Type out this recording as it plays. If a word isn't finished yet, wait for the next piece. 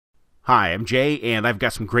Hi, I'm Jay, and I've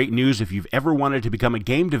got some great news. If you've ever wanted to become a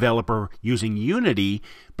game developer using Unity,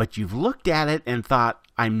 but you've looked at it and thought,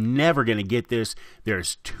 I'm never going to get this,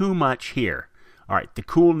 there's too much here. All right, the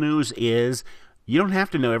cool news is you don't have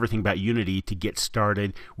to know everything about Unity to get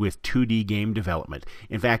started with 2D game development.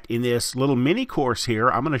 In fact, in this little mini course here,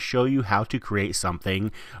 I'm going to show you how to create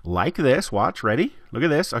something like this. Watch, ready? Look at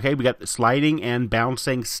this. Okay, we got the sliding and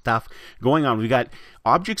bouncing stuff going on. We've got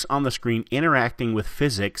objects on the screen interacting with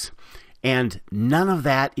physics, and none of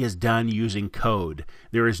that is done using code.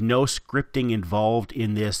 There is no scripting involved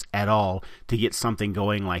in this at all to get something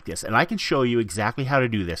going like this. And I can show you exactly how to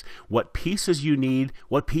do this. What pieces you need,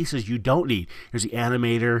 what pieces you don't need. Here's the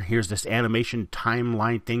animator, here's this animation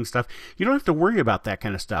timeline thing stuff. You don't have to worry about that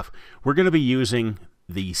kind of stuff. We're going to be using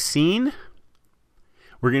the scene.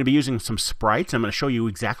 We're going to be using some sprites. I'm going to show you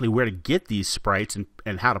exactly where to get these sprites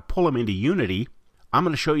and how to pull them into Unity. I'm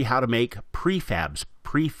going to show you how to make prefabs,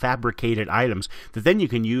 prefabricated items that then you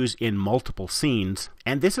can use in multiple scenes.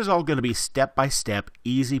 And this is all going to be step by step,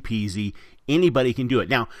 easy peasy. Anybody can do it.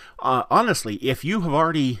 Now, honestly, if you have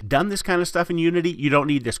already done this kind of stuff in Unity, you don't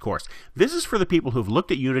need this course. This is for the people who've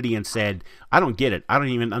looked at Unity and said, I don't get it. I don't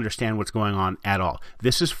even understand what's going on at all.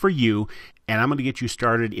 This is for you, and I'm going to get you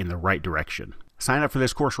started in the right direction. Sign up for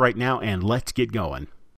this course right now, and let's get going.